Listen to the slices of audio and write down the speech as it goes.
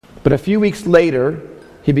But a few weeks later,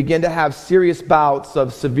 he began to have serious bouts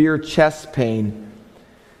of severe chest pain,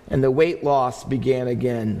 and the weight loss began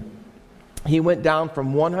again. He went down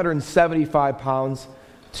from 175 pounds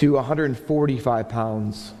to 145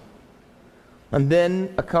 pounds. And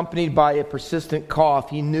then, accompanied by a persistent cough,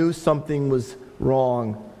 he knew something was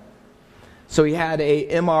wrong. So he had a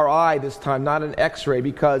MRI this time, not an X-ray,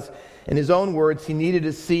 because, in his own words, he needed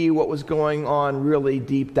to see what was going on really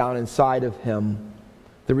deep down inside of him.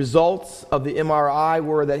 The results of the MRI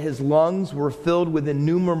were that his lungs were filled with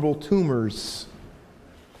innumerable tumors.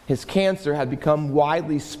 His cancer had become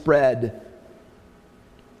widely spread.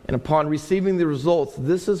 And upon receiving the results,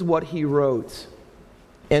 this is what he wrote.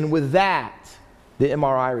 And with that, the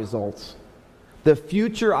MRI results, the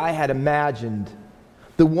future I had imagined,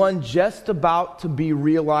 the one just about to be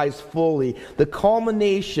realized fully, the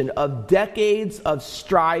culmination of decades of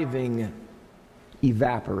striving,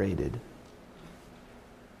 evaporated.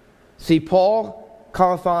 See, Paul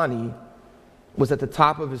Calathani was at the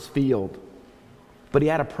top of his field, but he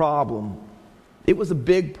had a problem. It was a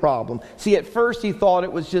big problem. See, at first he thought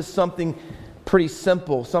it was just something pretty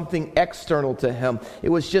simple, something external to him. It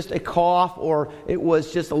was just a cough, or it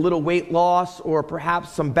was just a little weight loss, or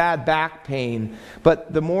perhaps some bad back pain.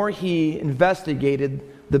 But the more he investigated,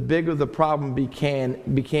 the bigger the problem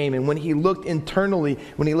became. And when he looked internally,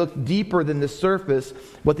 when he looked deeper than the surface,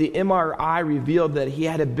 what the MRI revealed that he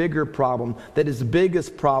had a bigger problem, that his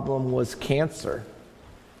biggest problem was cancer.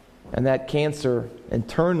 And that cancer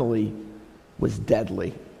internally was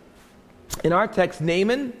deadly. In our text,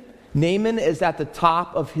 Naaman is at the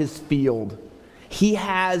top of his field. He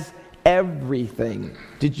has everything.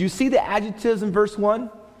 Did you see the adjectives in verse 1?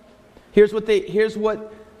 Here's what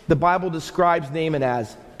the Bible describes Naaman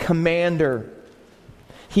as: commander.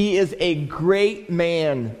 He is a great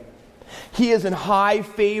man. He is in high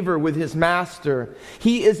favor with his master.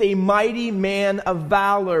 He is a mighty man of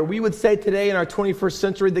valor. We would say today in our 21st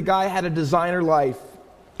century, the guy had a designer life.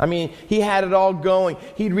 I mean, he had it all going.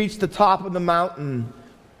 He'd reached the top of the mountain.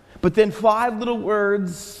 But then 5 little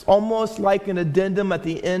words, almost like an addendum at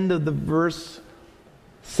the end of the verse,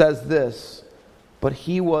 says this: but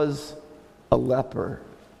he was a leper.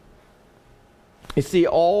 You see,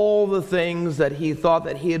 all the things that he thought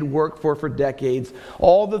that he had worked for decades,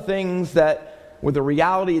 all the things that were the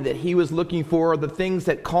reality that he was looking for, the things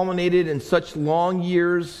that culminated in such long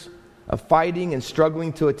years of fighting and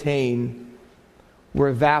struggling to attain, were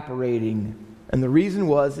evaporating. And the reason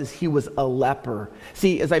is he was a leper.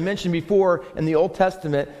 See, as I mentioned before, in the Old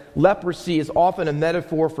Testament, leprosy is often a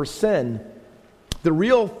metaphor for sin. The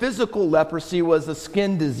real physical leprosy was a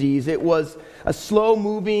skin disease. It was a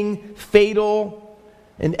slow-moving, fatal,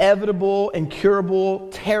 inevitable, incurable,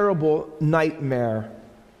 terrible nightmare.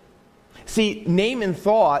 See, Naaman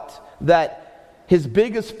thought that his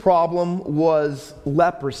biggest problem was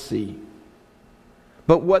leprosy.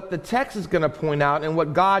 But what the text is going to point out, and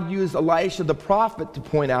what God used Elisha the prophet to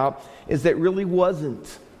point out, is that it really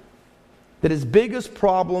wasn't. That his biggest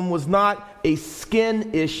problem was not a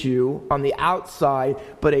skin issue on the outside,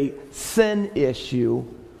 but a sin issue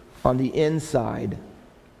on the inside.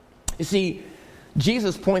 You see,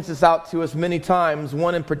 Jesus points this out to us many times,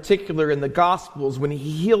 one in particular in the Gospels when he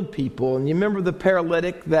healed people. And you remember the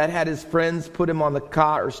paralytic that had his friends put him on the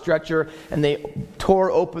cot or stretcher, and they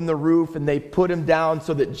tore open the roof and they put him down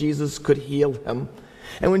so that Jesus could heal him.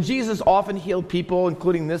 And when Jesus often healed people,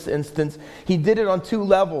 including this instance, he did it on 2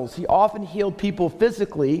 levels. He often healed people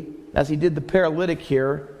physically, as he did the paralytic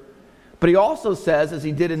here. But he also says, as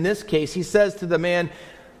he did in this case, he says to the man,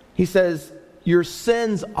 he says, your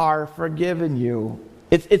sins are forgiven you.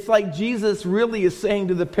 It's like Jesus really is saying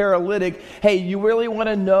to the paralytic, hey, you really want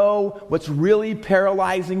to know what's really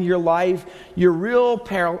paralyzing your life? Your real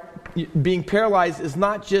being paralyzed is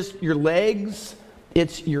not just your legs,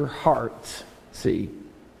 it's your heart. See?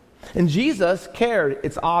 And Jesus cared,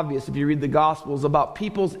 it's obvious if you read the Gospels, about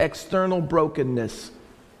people's external brokenness.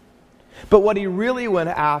 But what he really went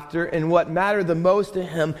after, and what mattered the most to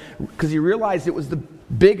him, because he realized it was the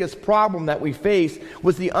biggest problem that we face,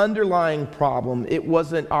 was the underlying problem. It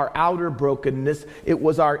wasn't our outer brokenness, it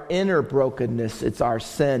was our inner brokenness. It's our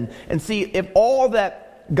sin. And see, if all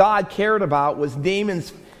that God cared about was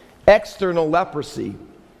Naaman's external leprosy,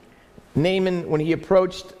 Naaman, when he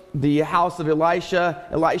approached the house of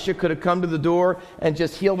Elisha could have come to the door and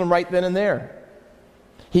just healed him right then and there.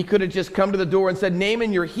 He could have just come to the door and said,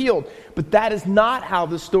 Naaman, you're healed. But that is not how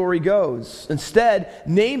the story goes. Instead,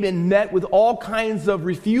 Naaman met with all kinds of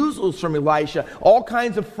refusals from Elisha, all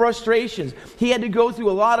kinds of frustrations. He had to go through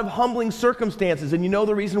a lot of humbling circumstances. And you know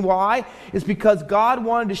the reason why? It's because God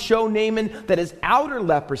wanted to show Naaman that his outer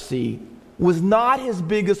leprosy was not his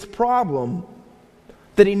biggest problem,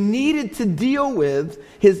 that he needed to deal with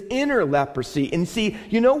his inner leprosy. And see,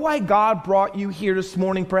 you know why God brought you here this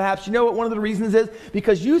morning, perhaps? You know what one of the reasons is?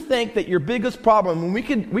 Because you think that your biggest problem, and we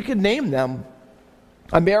could name them,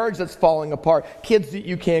 a marriage that's falling apart, kids that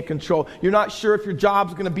you can't control, you're not sure if your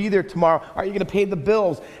job's going to be there tomorrow, are you going to pay the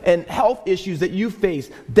bills, and health issues that you face,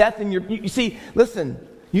 death in your... You see, listen,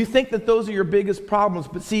 you think that those are your biggest problems,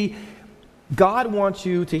 but see, God wants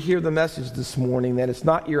you to hear the message this morning that it's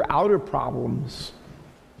not your outer problems,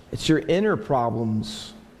 it's your inner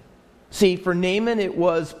problems. See, for Naaman, it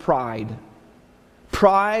was pride.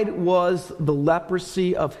 Pride was the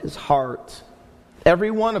leprosy of his heart.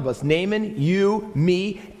 Every one of us, Naaman, you,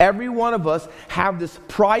 me, every one of us have this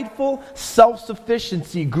prideful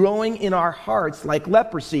self-sufficiency growing in our hearts like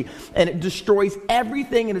leprosy, and it destroys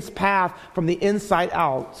everything in its path from the inside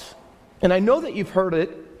out. And I know that you've heard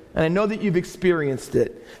it, and I know that you've experienced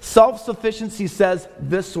it. Self-sufficiency says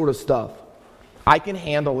this sort of stuff. I can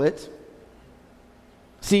handle it.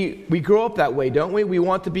 See, we grow up that way, don't we? We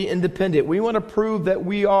want to be independent. We want to prove that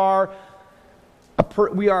we are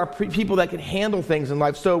people that can handle things in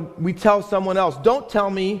life. So we tell someone else, don't tell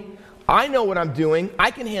me. I know what I'm doing. I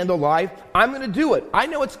can handle life. I'm going to do it. I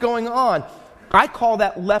know what's going on. I call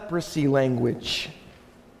that leprosy language.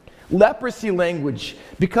 Leprosy language,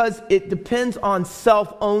 because it depends on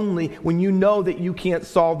self only when you know that you can't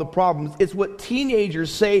solve the problems. It's what teenagers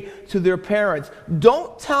say to their parents.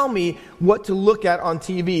 Don't tell me what to look at on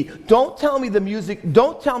TV. Don't tell me the music.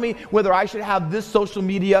 Don't tell me whether I should have this social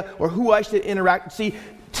media or who I should interact. See,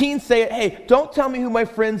 teens say it, hey, don't tell me who my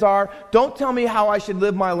friends are. Don't tell me how I should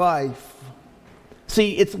live my life.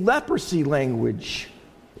 See, it's leprosy language.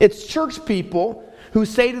 It's church people who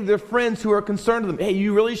say to their friends who are concerned with them, hey,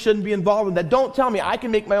 you really shouldn't be involved in that. Don't tell me. I can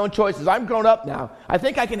make my own choices. I'm grown up now. I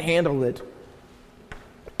think I can handle it.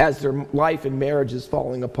 As their life and marriage is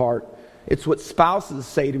falling apart. It's what spouses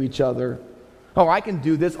say to each other. Oh, I can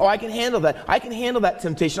do this. Oh, I can handle that. I can handle that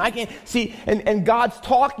temptation. I can see, and God's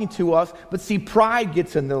talking to us, but see, pride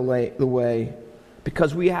gets in the way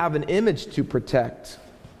because we have an image to protect.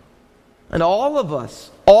 And all of us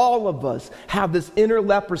have this inner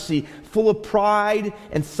leprosy full of pride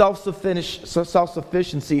and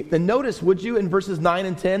self-sufficiency. And notice, would you, in verses 9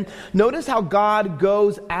 and 10, notice how God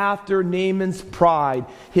goes after Naaman's pride,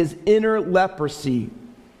 his inner leprosy.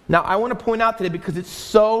 Now, I want to point out today, because it's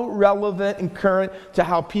so relevant and current to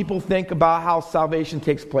how people think about how salvation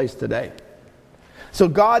takes place today. So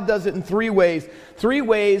God does it in 3 ways. 3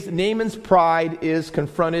 ways Naaman's pride is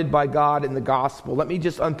confronted by God in the gospel. Let me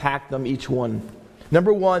just unpack them, each one.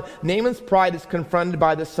 Number 1, Naaman's pride is confronted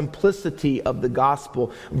by the simplicity of the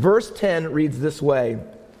gospel. Verse 10 reads this way.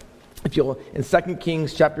 If you'll, in 2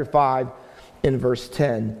 Kings chapter 5, in verse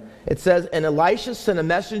 10, it says, and Elisha sent a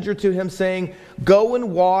messenger to him, saying, go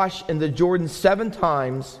and wash in the Jordan 7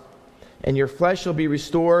 times, and your flesh shall be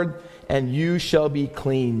restored, and you shall be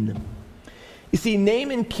clean. You see,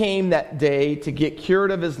 Naaman came that day to get cured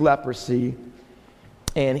of his leprosy,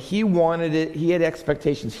 and he wanted it, he had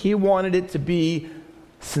expectations. He wanted it to be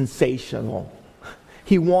sensational.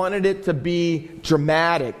 He wanted it to be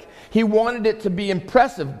dramatic. He wanted it to be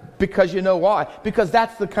impressive, because you know why? Because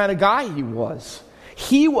that's the kind of guy he was.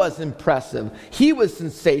 He was impressive. He was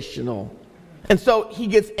sensational. And so he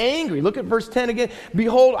gets angry. Look at verse 10 again.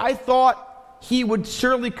 Behold, I thought he would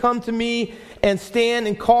surely come to me and stand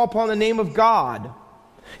and call upon the name of God.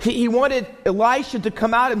 He wanted Elisha to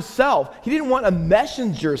come out himself. He didn't want a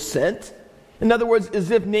messenger sent. In other words,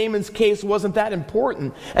 as if Naaman's case wasn't that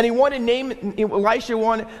important. And he wanted Naaman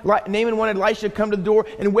wanted Elisha to come to the door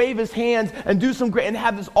and wave his hands and do some great, and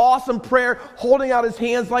have this awesome prayer, holding out his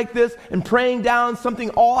hands like this and praying down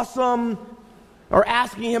something awesome, or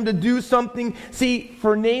asking him to do something. See,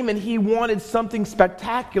 for Naaman, he wanted something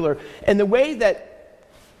spectacular. And the way that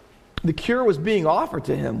the cure was being offered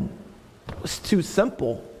to him was too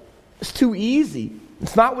simple. It's too easy.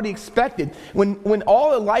 It's not what he expected. When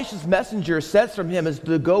all Elisha's messenger says from him is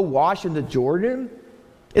to go wash in the Jordan,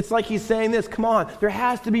 it's like he's saying this, come on, there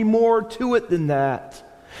has to be more to it than that.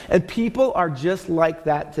 And people are just like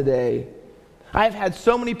that today. I've had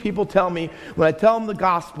so many people tell me, when I tell them the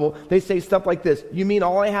gospel, they say stuff like this, you mean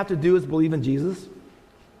all I have to do is believe in Jesus?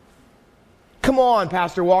 Come on,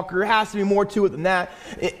 Pastor Walker, there has to be more to it than that.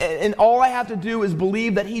 And all I have to do is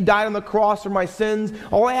believe that he died on the cross for my sins.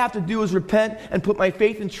 All I have to do is repent and put my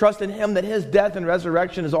faith and trust in him, that his death and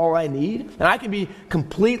resurrection is all I need. And I can be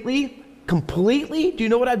completely, do you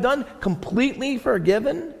know what I've done? Completely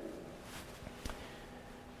forgiven.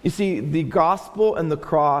 You see, the gospel and the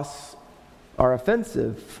cross are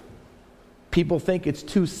offensive. People think it's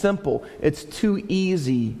too simple. It's too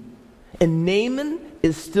easy. And Naaman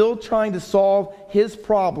is still trying to solve his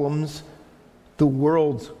problems the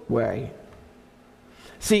world's way.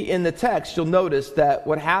 See, in the text, you'll notice that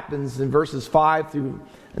what happens in verses 5 through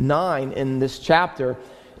 9 in this chapter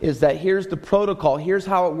is that here's the protocol. Here's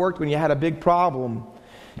how it worked when you had a big problem.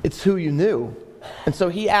 It's who you knew. And so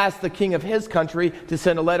he asked the king of his country to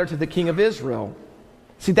send a letter to the king of Israel.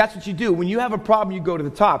 See, that's what you do. When you have a problem, you go to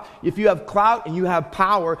the top. If you have clout and you have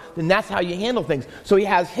power, then that's how you handle things. So he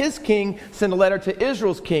has his king send a letter to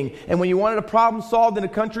Israel's king. And when you wanted a problem solved in a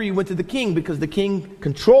country, you went to the king because the king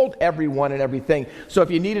controlled everyone and everything. So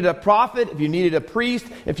if you needed a prophet, if you needed a priest,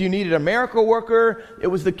 if you needed a miracle worker, it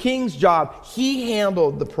was the king's job. He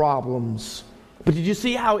handled the problems. But did you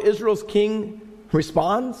see how Israel's king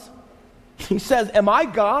responds? He says, am I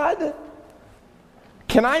God?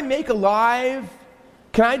 Can I make alive?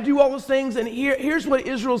 Can I do all those things? And here's what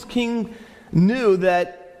Israel's king knew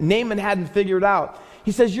that Naaman hadn't figured out.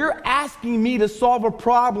 He says, you're asking me to solve a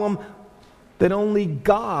problem that only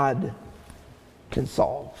God can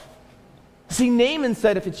solve. See, Naaman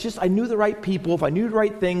said, if it's just I knew the right people, if I knew the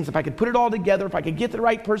right things, if I could put it all together, if I could get the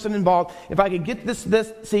right person involved, if I could get this.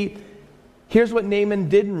 See, here's what Naaman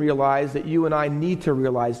didn't realize that you and I need to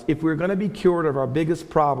realize. If we're going to be cured of our biggest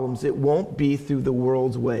problems, it won't be through the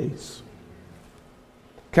world's ways.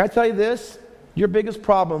 Can I tell you this? Your biggest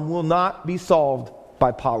problem will not be solved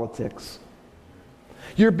by politics.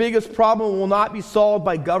 Your biggest problem will not be solved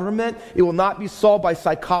by government. It will not be solved by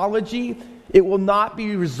psychology. It will not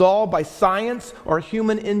be resolved by science or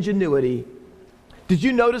human ingenuity. Did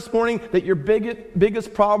you know this morning that your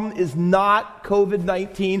biggest problem is not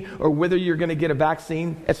COVID-19 or whether you're going to get a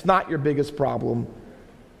vaccine? It's not your biggest problem.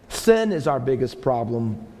 Sin is our biggest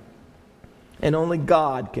problem. And only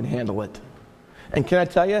God can handle it. And can I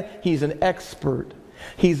tell you, he's an expert.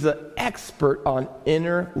 He's an expert on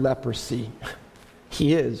inner leprosy.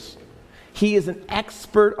 He is. He is an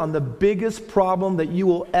expert on the biggest problem that you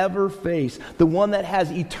will ever face, the one that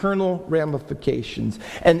has eternal ramifications.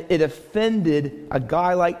 And it offended a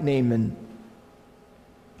guy like Naaman.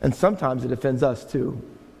 And sometimes it offends us too.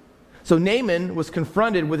 So Naaman was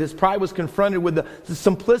confronted with his pride, was confronted with the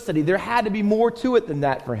simplicity. There had to be more to it than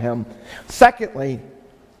that for him. Secondly,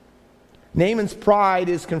 Naaman's pride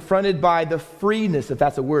is confronted by the freeness, if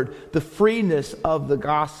that's a word, the freeness of the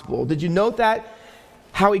gospel. Did you note that?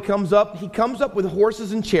 How he comes up? He comes up with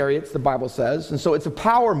horses and chariots, the Bible says, and so it's a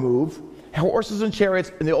power move. Horses and chariots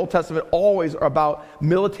in the Old Testament always are about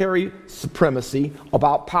military supremacy,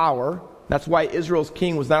 about power. That's why Israel's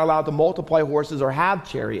king was not allowed to multiply horses or have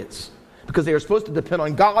chariots, because they were supposed to depend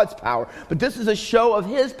on God's power. But this is a show of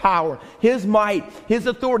his power, his might, his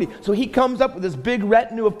authority. So he comes up with this big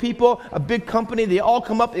retinue of people, a big company. They all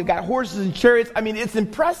come up. They've got horses and chariots. I mean, it's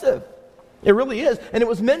impressive. It really is. And it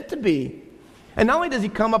was meant to be. And not only does he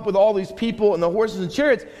come up with all these people and the horses and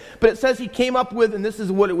chariots, but it says he came up with, and this is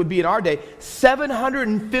what it would be in our day,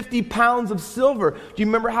 750 pounds of silver. Do you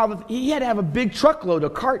remember how he had to have a big truckload, a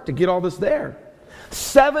cart, to get all this there?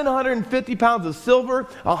 750 pounds of silver,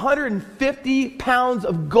 150 pounds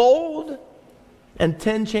of gold, and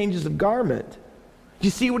 10 changes of garment. Do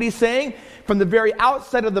you see what he's saying? From the very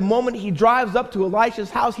outset of the moment he drives up to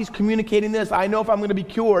Elisha's house, he's communicating this. I know if I'm going to be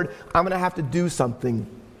cured, I'm going to have to do something.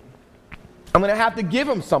 I'm going to have to give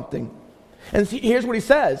him something. And here's what he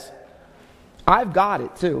says. I've got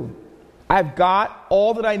it too. I've got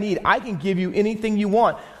all that I need. I can give you anything you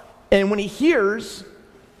want. And when he hears,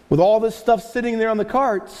 with all this stuff sitting there on the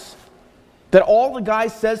carts, that all the guy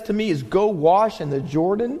says to me is go wash in the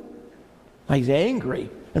Jordan, he's angry.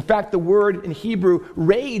 In fact, the word in Hebrew,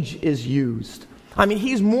 rage, is used. I mean,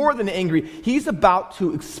 he's more than angry. He's about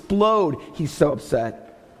to explode. He's so upset.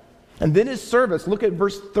 And then his servants, look at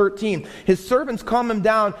verse 13. His servants calm him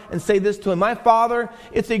down and say this to him, my father,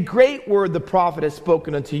 it's a great word the prophet has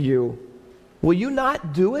spoken unto you. Will you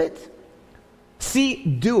not do it? See,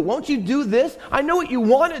 do it. Won't you do this? I know what you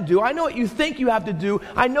want to do. I know what you think you have to do.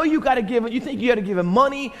 I know you got to give him. You think you got to give him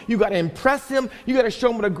money. You got to impress him. You got to show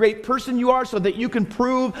him what a great person you are so that you can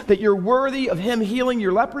prove that you're worthy of him healing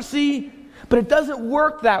your leprosy. But it doesn't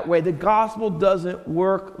work that way. The gospel doesn't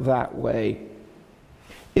work that way.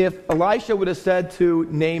 If Elisha would have said to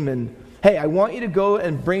Naaman, hey, I want you to go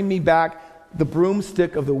and bring me back the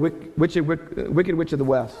broomstick of the wicked witch of the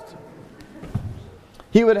West.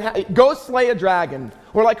 He would go slay a dragon.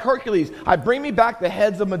 Or like Hercules, bring me back the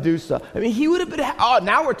heads of Medusa. I mean, he would have been,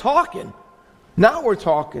 now we're talking. Now we're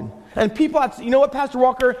talking. And people, you know what, Pastor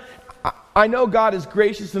Walker? I know God is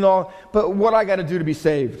gracious and all, but what I got to do to be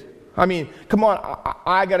saved? I mean, come on,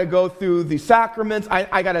 I got to go through the sacraments.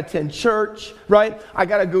 I got to attend church, right? I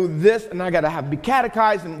got to go this, and I got to be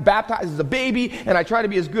catechized and baptized as a baby, and I try to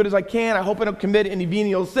be as good as I can. I hope I don't commit any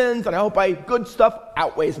venial sins, and I hope my good stuff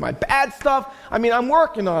outweighs my bad stuff. I mean, I'm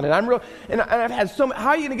working on it. And I've had so much. How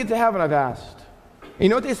are you going to get to heaven, I've asked. You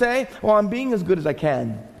know what they say? Well, I'm being as good as I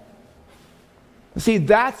can. See,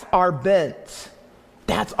 that's our bent.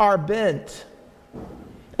 That's our bent.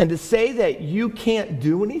 And to say that you can't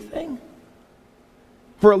do anything?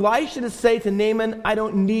 For Elisha to say to Naaman, I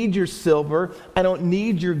don't need your silver. I don't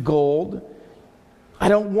need your gold. I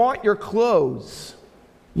don't want your clothes.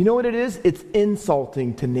 You know what it is? It's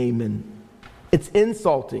insulting to Naaman. It's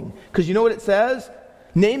insulting. Because you know what it says?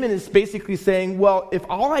 Naaman is basically saying, well, if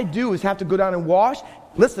all I do is have to go down and wash,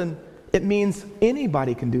 listen, it means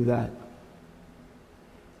anybody can do that.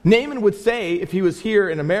 Naaman would say, if he was here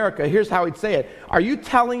in America, here's how he'd say it. Are you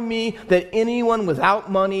telling me that anyone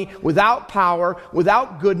without money, without power,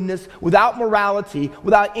 without goodness, without morality,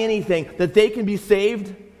 without anything, that they can be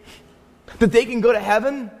saved? That they can go to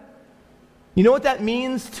heaven? You know what that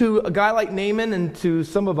means to a guy like Naaman and to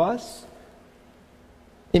some of us?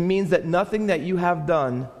 It means that nothing that you have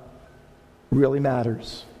done really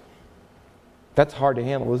matters. That's hard to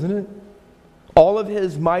handle, isn't it? All of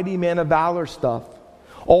his mighty man of valor stuff,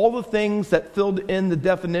 all the things that filled in the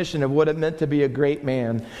definition of what it meant to be a great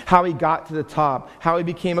man, how he got to the top, how he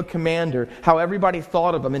became a commander, how everybody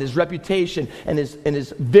thought of him, and his reputation, and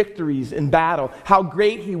his victories in battle, how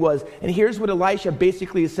great he was. And here's what Elisha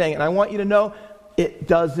basically is saying, and I want you to know, it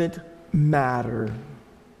doesn't matter.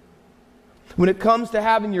 When it comes to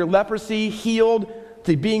having your leprosy healed,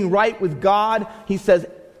 to being right with God, he says,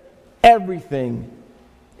 everything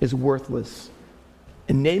is worthless.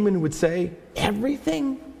 And Naaman would say,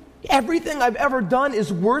 everything I've ever done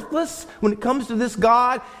is worthless when it comes to this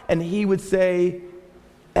God? And he would say,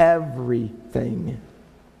 everything.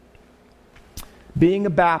 Being a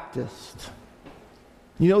Baptist,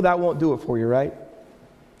 you know that won't do it for you, right?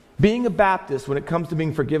 Being a Baptist, when it comes to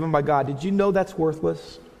being forgiven by God, did you know that's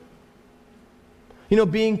worthless? You know,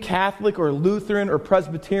 being Catholic or Lutheran or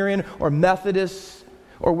Presbyterian or Methodist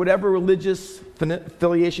or whatever religious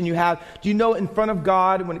affiliation you have, do you know in front of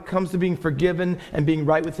God, when it comes to being forgiven and being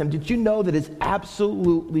right with Him, did you know that it's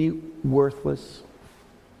absolutely worthless?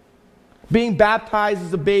 Being baptized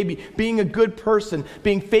as a baby, being a good person,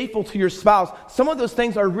 being faithful to your spouse, some of those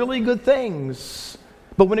things are really good things.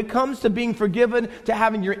 But when it comes to being forgiven, to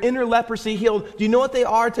having your inner leprosy healed, do you know what they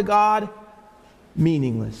are to God?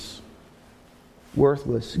 Meaningless.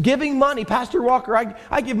 Worthless. Giving money. Pastor Walker,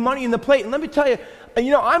 I give money in the plate. And let me tell you,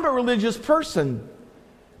 I'm a religious person.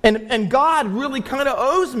 And God really kind of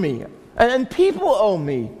owes me. And people owe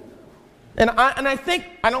me. And I think,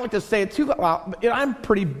 I don't like to say it too loud, but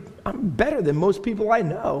I'm better than most people I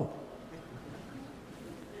know.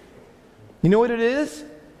 You know what it is?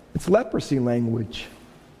 It's leprosy language.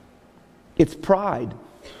 It's pride.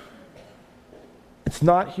 It's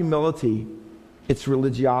not humility. It's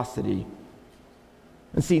religiosity.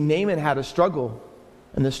 And see, Naaman had a struggle.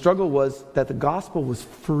 And the struggle was that the gospel was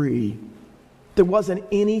free. There wasn't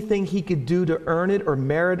anything he could do to earn it or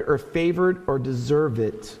merit or favor it or deserve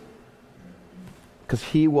it. Because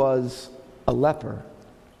he was a leper.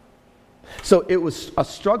 So it was a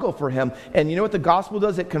struggle for him. And you know what the gospel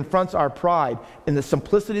does? It confronts our pride. And the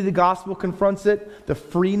simplicity of the gospel confronts it. The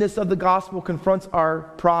freeness of the gospel confronts our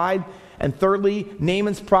pride. And thirdly,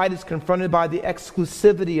 Naaman's pride is confronted by the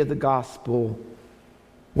exclusivity of the gospel.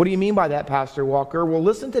 What do you mean by that, Pastor Walker? Well,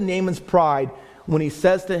 listen to Naaman's pride when he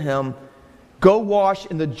says to him, go wash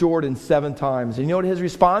in the Jordan 7 times. And you know what his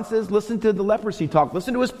response is? Listen to the leprosy talk.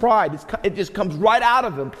 Listen to his pride. It just comes right out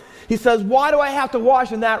of him. He says, why do I have to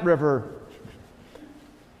wash in that river?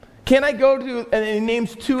 Can I go to, and he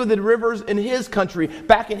names 2 of the rivers in his country,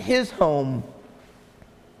 back in his home.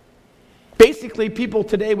 Basically, people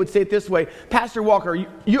today would say it this way, Pastor Walker,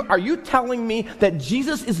 are you telling me that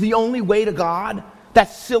Jesus is the only way to God?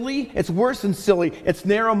 That's silly. It's worse than silly. It's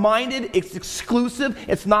narrow-minded. It's exclusive.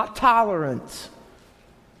 It's not tolerant.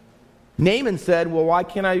 Naaman said, well, why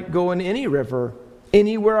can't I go in any river,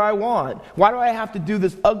 anywhere I want? Why do I have to do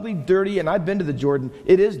this ugly, dirty, and I've been to the Jordan.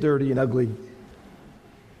 It is dirty and ugly.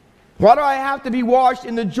 Why do I have to be washed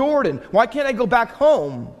in the Jordan? Why can't I go back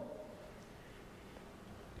home?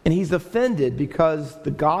 And he's offended because the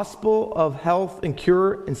gospel of health and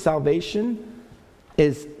cure and salvation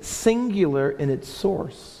is singular in its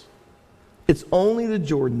source. It's only the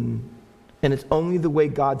Jordan, and it's only the way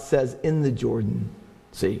God says in the Jordan.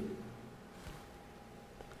 See?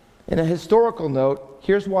 In a historical note,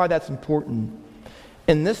 here's why that's important.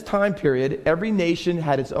 In this time period, every nation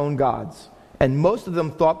had its own gods. And most of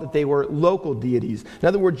them thought that they were local deities. In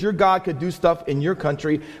other words, your God could do stuff in your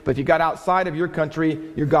country, but if you got outside of your country,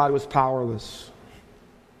 your God was powerless.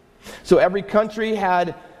 So every country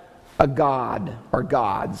had a god or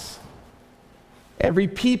gods. Every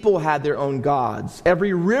people had their own gods.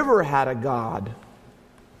 Every river had a god.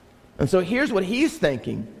 And so here's what he's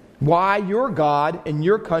thinking. Why your God in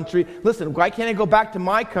your country? Listen, why can't I go back to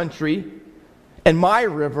my country and my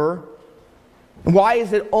river? Why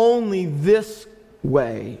is it only this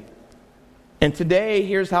way? And today,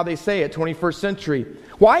 here's how they say it, 21st century.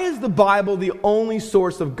 Why is the Bible the only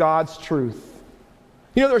source of God's truth?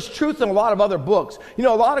 You know, there's truth in a lot of other books. You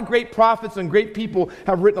know, a lot of great prophets and great people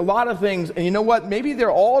have written a lot of things. And you know what? Maybe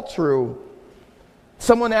they're all true.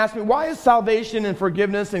 Someone asked me, why is salvation and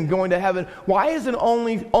forgiveness and going to heaven, why is it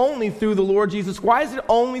only through the Lord Jesus? Why is it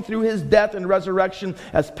only through his death and resurrection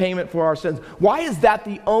as payment for our sins? Why is that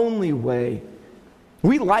the only way?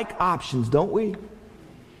 We like options, don't we?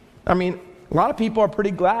 I mean, a lot of people are pretty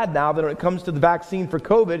glad now that when it comes to the vaccine for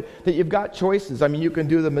COVID that you've got choices. I mean, you can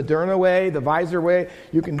do the Moderna way, the Pfizer way,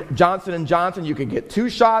 you can Johnson & Johnson, you can get 2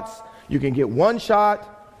 shots, you can get 1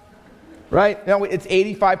 shot. Right? Now, it's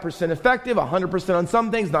 85% effective, 100% on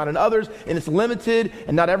some things, not on others, and it's limited,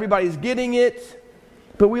 and not everybody's getting it.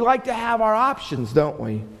 But we like to have our options, don't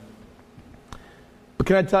we? But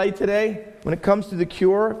can I tell you today, when it comes to the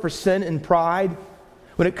cure for sin and pride,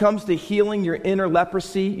 when it comes to healing your inner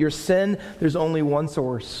leprosy, your sin, there's only one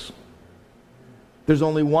source. There's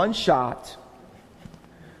only one shot.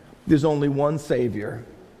 There's only one Savior.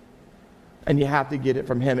 And you have to get it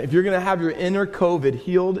from him. If you're going to have your inner COVID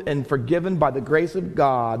healed and forgiven by the grace of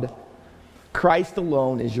God, Christ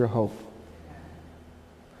alone is your hope.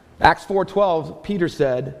 Acts 4:12, Peter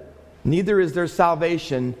said, neither is there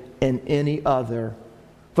salvation in any other,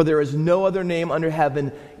 for there is no other name under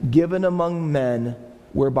heaven given among men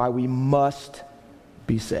whereby we must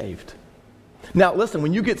be saved. Now listen,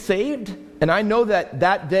 when you get saved, and I know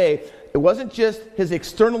that day, it wasn't just his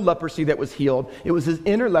external leprosy that was healed. It was his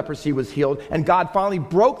inner leprosy was healed. And God finally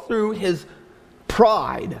broke through his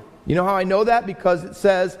pride. You know how I know that? Because it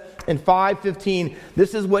says in 5:15,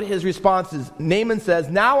 this is what his response is. Naaman says,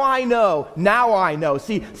 now I know.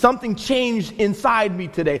 See, something changed inside me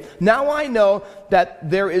today. Now I know that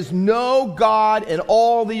there is no God in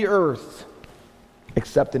all the earth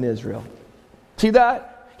except in Israel. See that?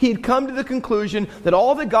 He'd come to the conclusion that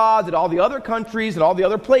all the gods and all the other countries and all the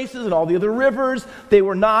other places and all the other rivers, they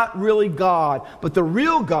were not really God. But the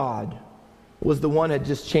real God was the one that had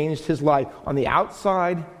just changed his life on the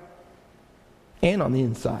outside and on the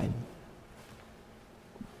inside.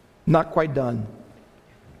 Not quite done.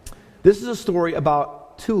 This is a story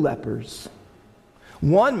about 2 lepers.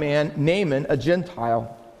 One man, Naaman, a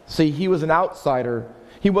Gentile. See, he was an outsider.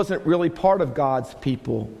 He wasn't really part of God's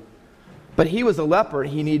people. But he was a leper,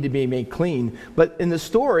 he needed to be made clean. But in the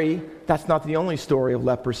story, that's not the only story of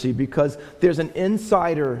leprosy, because there's an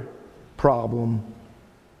insider problem.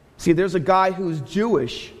 See, there's a guy who's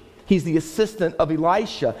Jewish. He's the assistant of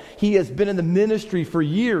Elisha. He has been in the ministry for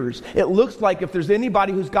years. It looks like if there's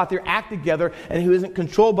anybody who's got their act together and who isn't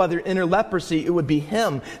controlled by their inner leprosy, it would be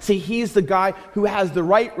him. See, he's the guy who has the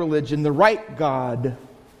right religion, the right God.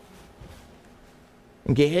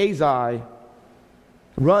 And Gehazi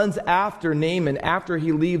runs after Naaman after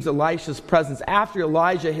he leaves Elisha's presence, after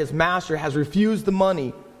Elijah, his master, has refused the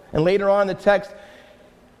money. And later on in the text,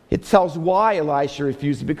 it tells why Elisha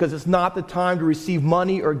refused it, because it's not the time to receive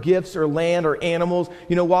money or gifts or land or animals.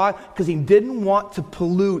 You know why? Because he didn't want to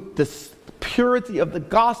pollute the purity of the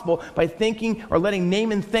gospel by thinking or letting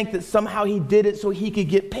Naaman think that somehow he did it so he could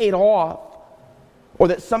get paid off. Or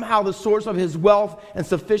that somehow the source of his wealth and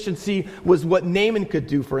sufficiency was what Naaman could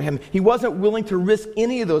do for him. He wasn't willing to risk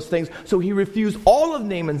any of those things, so he refused all of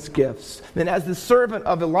Naaman's gifts. And as the servant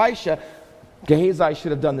of Elisha, Gehazi should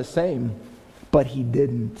have done the same, but he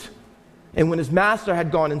didn't. And when his master had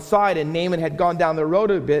gone inside and Naaman had gone down the road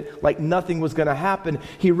a bit, like nothing was going to happen,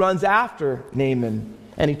 he runs after Naaman.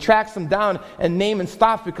 And he tracks him down, and Naaman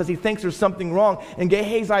stops because he thinks there's something wrong. And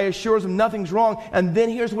Gehazi assures him nothing's wrong. And then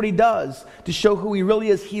here's what he does to show who he really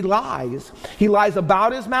is. He lies. He lies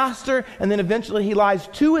about his master, and then eventually he lies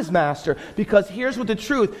to his master. Because here's what the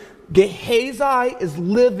truth. Gehazi is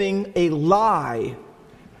living a lie.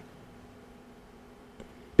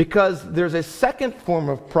 Because there's a second form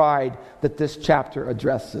of pride that this chapter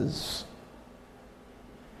addresses.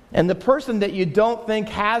 And the person that you don't think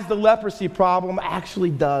has the leprosy problem actually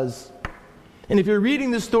does. And if you're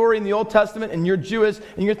reading the story in the Old Testament and you're Jewish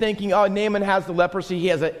and you're thinking, oh, Naaman has the leprosy, he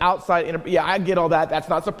has an outside, yeah, I get all that. That's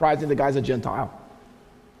not surprising. The guy's a Gentile.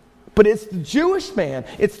 But it's the Jewish man.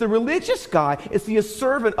 It's the religious guy. It's the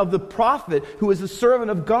servant of the prophet who is a servant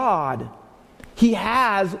of God. He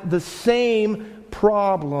has the same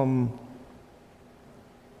problem.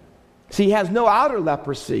 See, he has no outer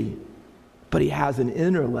leprosy, but he has an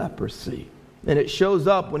inner leprosy. And it shows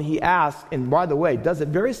up when he asks, and by the way, does it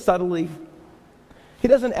very subtly. He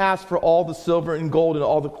doesn't ask for all the silver and gold and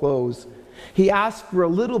all the clothes. He asks for a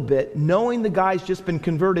little bit, knowing the guy's just been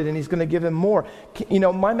converted and he's going to give him more. You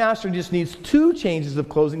know, my master just needs 2 changes of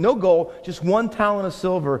clothing, no gold, just 1 talent of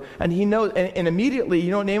silver. And he knows, and immediately, you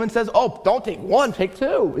know what Naaman says? Oh, don't take 1, take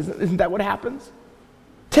 2. Isn't that what happens?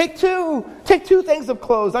 Take 2. Take 2 things of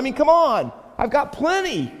clothes. I mean, come on. I've got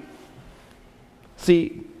plenty.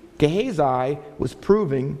 See, Gehazi was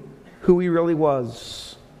proving who he really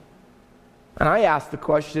was. And I asked the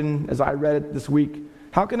question as I read it this week,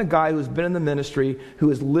 how can a guy who's been in the ministry, who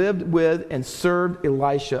has lived with and served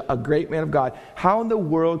Elisha, a great man of God, how in the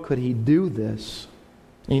world could he do this?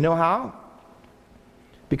 And you know how?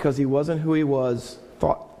 Because he wasn't who he was,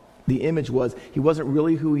 thought the image was. He wasn't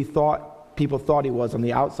really who he thought people thought he was on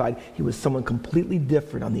the outside. He was someone completely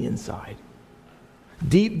different on the inside.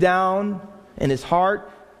 Deep down in his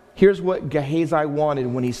heart, here's what Gehazi wanted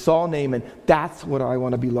when he saw Naaman. That's what I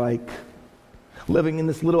want to be like. Living in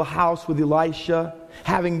this little house with Elisha,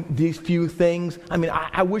 having these few things. I mean,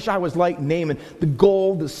 I wish I was like Naaman. The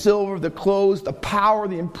gold, the silver, the clothes, the power,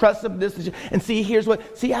 the impressiveness. And see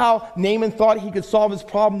how Naaman thought he could solve his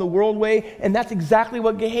problem the world way? And that's exactly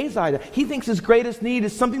what Gehazi did. He thinks his greatest need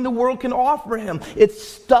is something the world can offer him. It's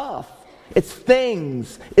stuff. It's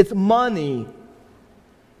things. It's money.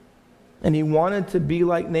 And he wanted to be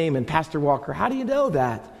like Naaman. Pastor Walker, how do you know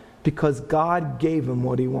that? Because God gave him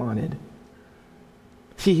what he wanted.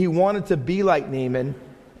 See, he wanted to be like Naaman,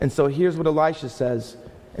 and so here's what Elisha says,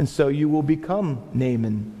 and so you will become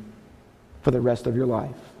Naaman for the rest of your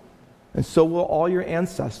life. And so will all your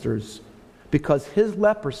ancestors, because his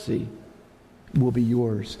leprosy will be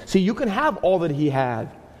yours. See, you can have all that he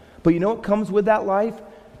had, but you know what comes with that life?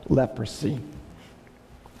 Leprosy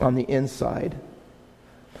on the inside.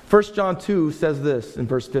 1 John 2 says this in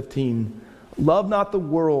verse 15, love not the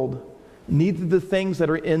world, neither the things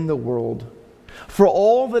that are in the world. For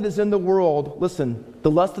all that is in the world, listen, the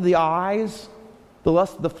lust of the eyes, the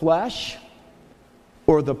lust of the flesh,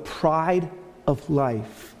 or the pride of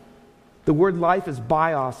life. The word life is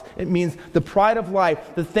bios. It means the pride of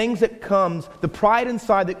life, the things that comes, the pride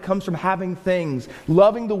inside that comes from having things,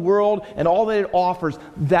 loving the world and all that it offers.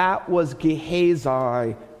 That was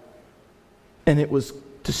Gehazi, and it was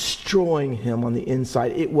destroying him on the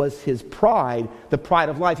inside. It was his pride, the pride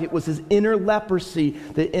of life. It was his inner leprosy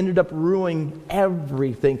that ended up ruining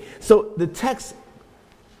everything. So the text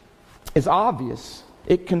is obvious.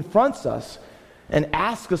 It confronts us and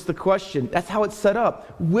asks us the question. That's how it's set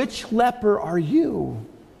up. Which leper are you?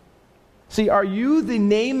 See, are you the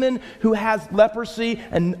Naaman who has leprosy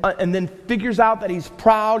and then figures out that he's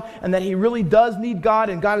proud and that he really does need God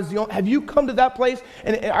and God is the only... Have you come to that place?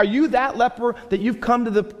 And are you that leper that you've come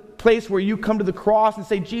to the place where you come to the cross and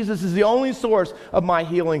say, Jesus is the only source of my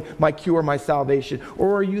healing, my cure, my salvation?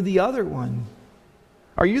 Or are you the other one?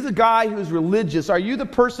 Are you the guy who's religious? Are you the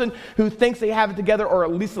person who thinks they have it together, or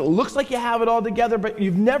at least it looks like you have it all together, but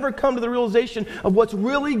you've never come to the realization of what's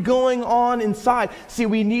really going on inside? See,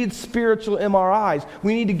 we need spiritual MRIs.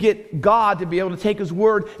 We need to get God to be able to take His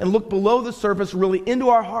Word and look below the surface, really into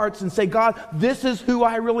our hearts and say, God, this is who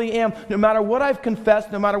I really am. No matter what I've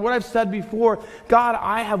confessed, no matter what I've said before, God,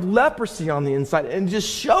 I have leprosy on the inside. And it just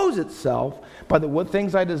shows itself by what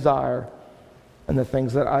things I desire and the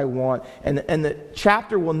things that I want. And the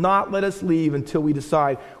chapter will not let us leave until we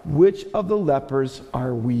decide which of the lepers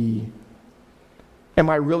are we. Am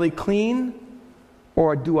I really clean,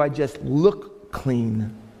 or do I just look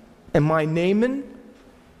clean? Am I Naaman,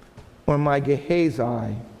 or am I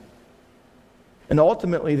Gehazi? And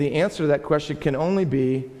ultimately, the answer to that question can only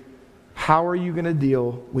be, how are you going to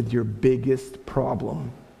deal with your biggest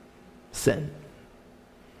problem? Sin.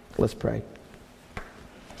 Let's pray.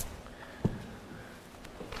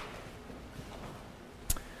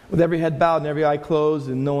 With every head bowed and every eye closed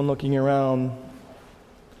and no one looking around,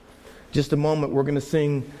 just a moment, we're going to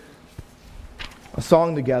sing a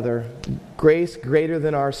song together, Grace Greater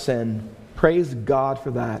Than Our Sin. Praise God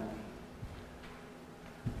for that.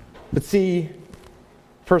 But see,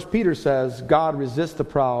 1 Peter says, God resists the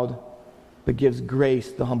proud, but gives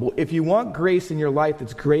grace to the humble. If you want grace in your life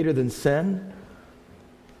that's greater than sin,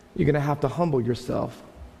 you're going to have to humble yourself.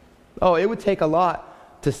 Oh, it would take a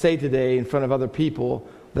lot to say today in front of other people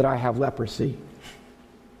that I have leprosy.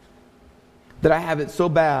 That I have it so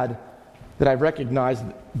bad that I've recognized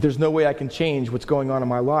there's no way I can change what's going on in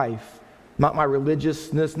my life. Not my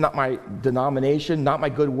religiousness, not my denomination, not my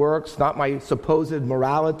good works, not my supposed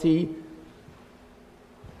morality.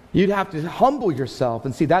 You'd have to humble yourself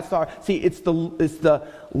and see it's the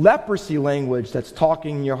leprosy language that's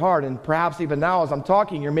talking in your heart. And perhaps even now as I'm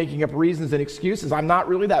talking, you're making up reasons and excuses. I'm not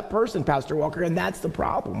really that person, Pastor Walker, and that's the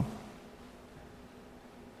problem.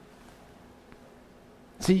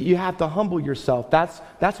 See, you have to humble yourself. That's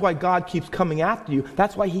why God keeps coming after you.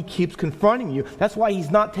 That's why he keeps confronting you. That's why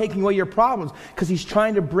he's not taking away your problems, because he's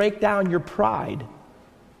trying to break down your pride,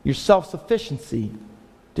 your self-sufficiency,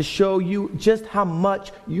 to show you just how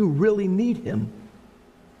much you really need him.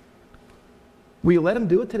 Will you let him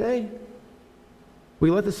do it today? Will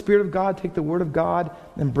you let the Spirit of God take the Word of God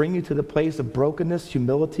and bring you to the place of brokenness,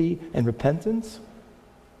 humility, and repentance?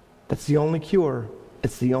 That's the only cure.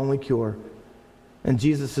 It's the only cure. And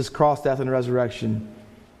Jesus' cross, death, and resurrection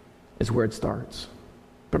is where it starts.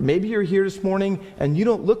 But maybe you're here this morning and you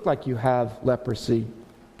don't look like you have leprosy.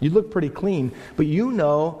 You look pretty clean, but you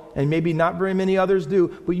know, and maybe not very many others do,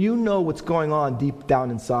 but you know what's going on deep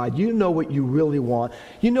down inside. You know what you really want.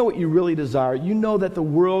 You know what you really desire. You know that the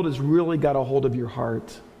world has really got a hold of your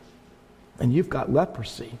heart. And you've got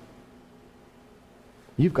leprosy.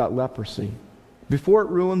 You've got leprosy. Before it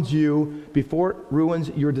ruins you, before it ruins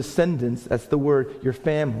your descendants, that's the word, your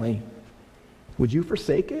family, would you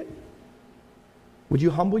forsake it? Would you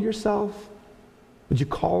humble yourself? Would you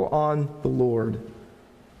call on the Lord?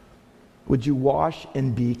 Would you wash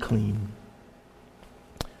and be clean?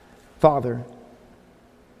 Father,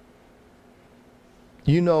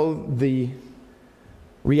 you know the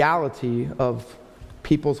reality of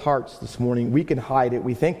people's hearts this morning. We can hide it.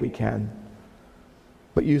 We think we can.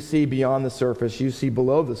 But you see beyond the surface. You see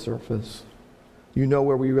below the surface. You know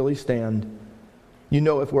where we really stand. You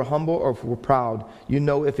know if we're humble or if we're proud. You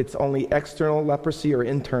know if it's only external leprosy or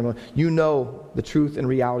internal. You know the truth and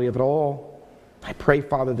reality of it all. I pray,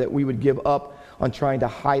 Father, that we would give up on trying to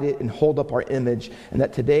hide it and hold up our image, and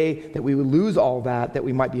that today that we would lose all that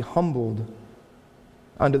we might be humbled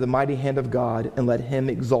under the mighty hand of God and let him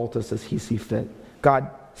exalt us as he sees fit. God,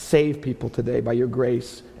 save people today by your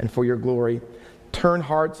grace and for your glory. Turn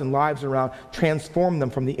hearts and lives around. Transform them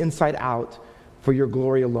from the inside out for your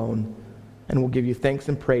glory alone. And we'll give you thanks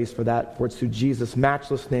and praise for that. For it's through Jesus'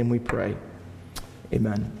 matchless name we pray.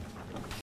 Amen.